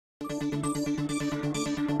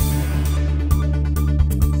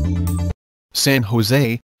San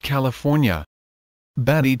Jose, California.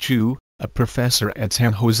 Betty Chu, a professor at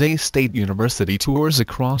San Jose State University, tours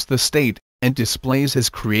across the state and displays his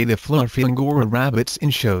creative fluffy Angora rabbits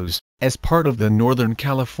in shows, as part of the Northern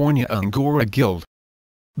California Angora Guild.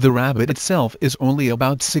 "The rabbit itself is only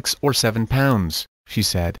about 6 or 7 pounds, she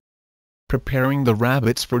said. Preparing the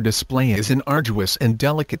rabbits for display is an arduous and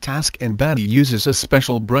delicate task, and Betty uses a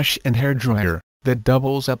special brush and hairdryer that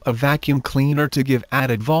doubles up a vacuum cleaner to give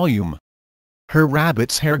added volume. Her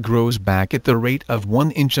rabbit's hair grows back at the rate of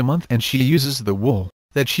 1 inch a month, and she uses the wool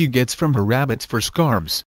that she gets from her rabbits for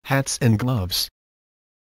scarves, hats and gloves.